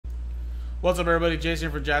What's up, everybody? Jason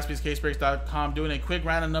from JaspysCaseBreaks.com doing a quick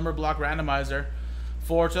random number block randomizer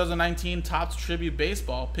for 2019 Topps Tribute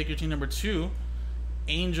Baseball. Pick your team number 2,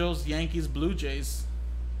 Angels, Yankees, Blue Jays,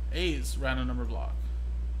 A's random number block.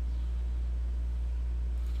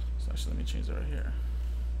 So actually, let me change that right here.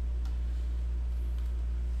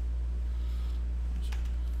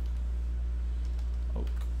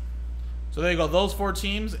 So there you go. Those 4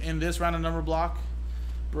 teams in this random number block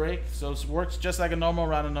break. So it works just like a normal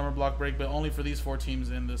random number block break, but only for these 4 teams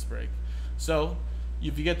in this break. So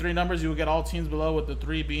if you get 3 numbers, you will get all teams below, with the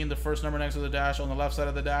 3 being the first number next to the dash on the left side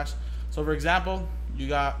of the dash. So for example, you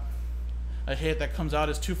got a hit that comes out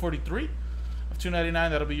as 243 of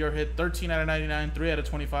 299. That'll be your hit. 13 out of 99, 3 out of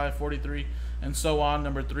 25, 43, and so on.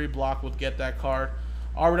 Number 3 block would get that card.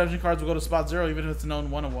 All redemption cards will go to spot 0. Even if it's a known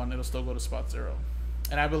 1-1, it'll still go to spot 0.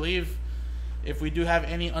 And I believe if we do have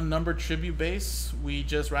any unnumbered tribute base, we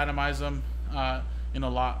just randomize them in a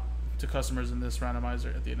lot to customers in this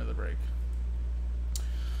randomizer at the end of the break.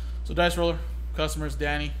 So dice roller, customers,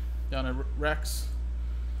 Danny, down at Rex,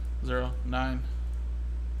 0, 9,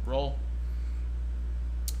 roll.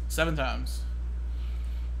 7 times.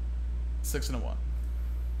 6 and a 1.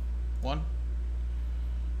 1,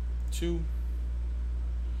 2,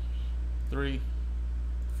 3,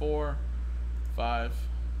 4, 5,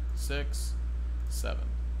 6, 7.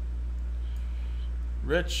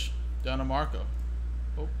 Rich, down to Marco.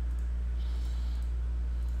 Oh.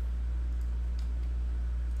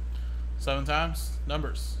 7 times.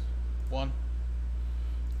 Numbers. 1,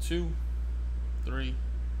 2, 3,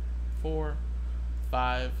 4,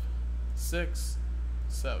 5, 6,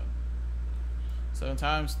 7. 7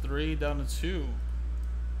 times. 3 down to 2.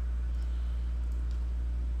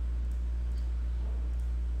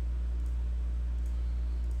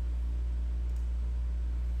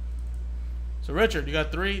 So Richard, you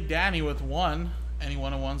got 3. Danny with 1. Any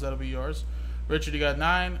 1-on-1s, that'll be yours. Richard, you got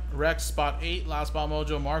 9. Rex, spot 8. Last spot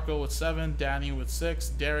mojo. Marco with 7. Danny with 6.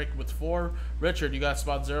 Derek with 4. Richard, you got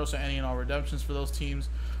spot 0, so any and all redemptions for those teams.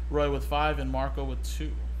 Roy with 5 and Marco with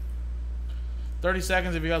 2. 30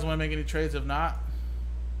 seconds if you guys want to make any trades. If not,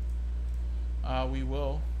 we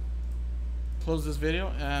will close this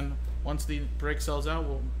video, and once the break sells out,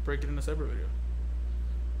 we'll break it in a separate video.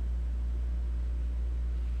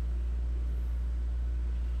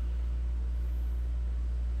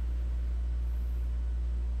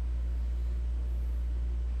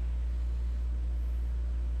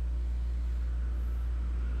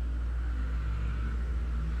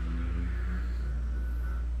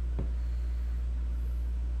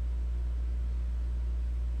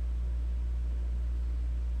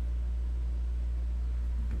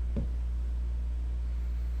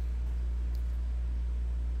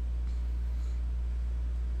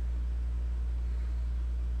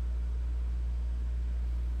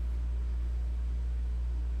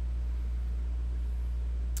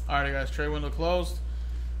 Alright guys, trade window closed,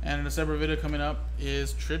 and in a separate video coming up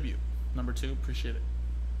is Tribute number 2. Appreciate it.